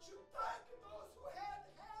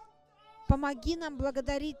 Помоги нам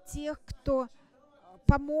благодарить тех, кто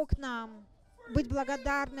помог нам, быть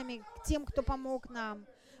благодарными к тем, кто помог нам.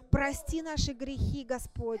 Прости наши грехи,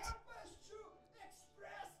 Господь.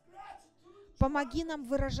 Помоги нам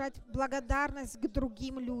выражать благодарность к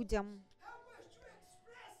другим людям.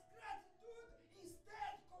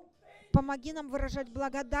 Помоги нам выражать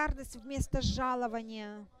благодарность вместо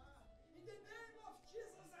жалования.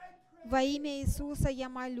 Во имя Иисуса я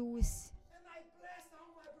молюсь.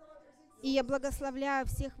 И я благословляю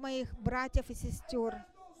всех моих братьев и сестер.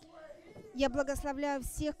 Я благословляю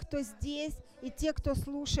всех, кто здесь, и тех, кто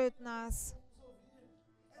слушает нас.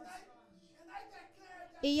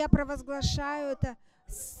 И я провозглашаю это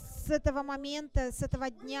с этого момента, с этого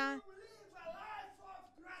дня.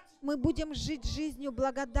 Мы будем жить жизнью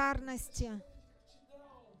благодарности.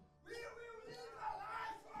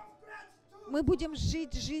 Мы будем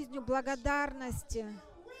жить жизнью благодарности.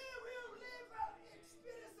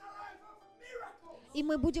 И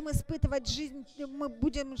мы будем испытывать жизнь, мы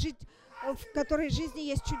будем жить, в которой жизни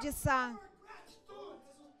есть чудеса.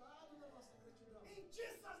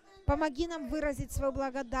 Помоги нам выразить свою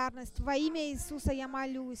благодарность. Во имя Иисуса я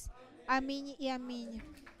молюсь. Аминь и аминь.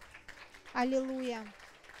 Аллилуйя.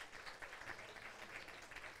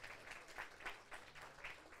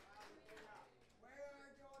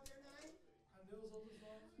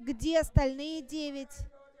 Где остальные 9?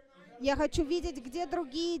 Я хочу видеть, где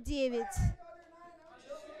другие 9.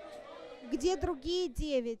 Где другие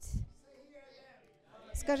 9?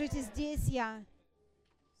 Скажите: здесь я.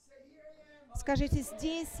 Скажите: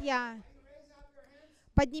 здесь я.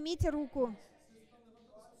 Поднимите руку.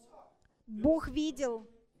 Бог видел.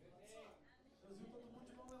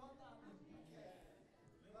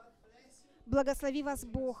 Благослови вас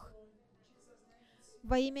Бог.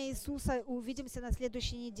 Во имя Иисуса увидимся на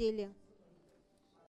следующей неделе.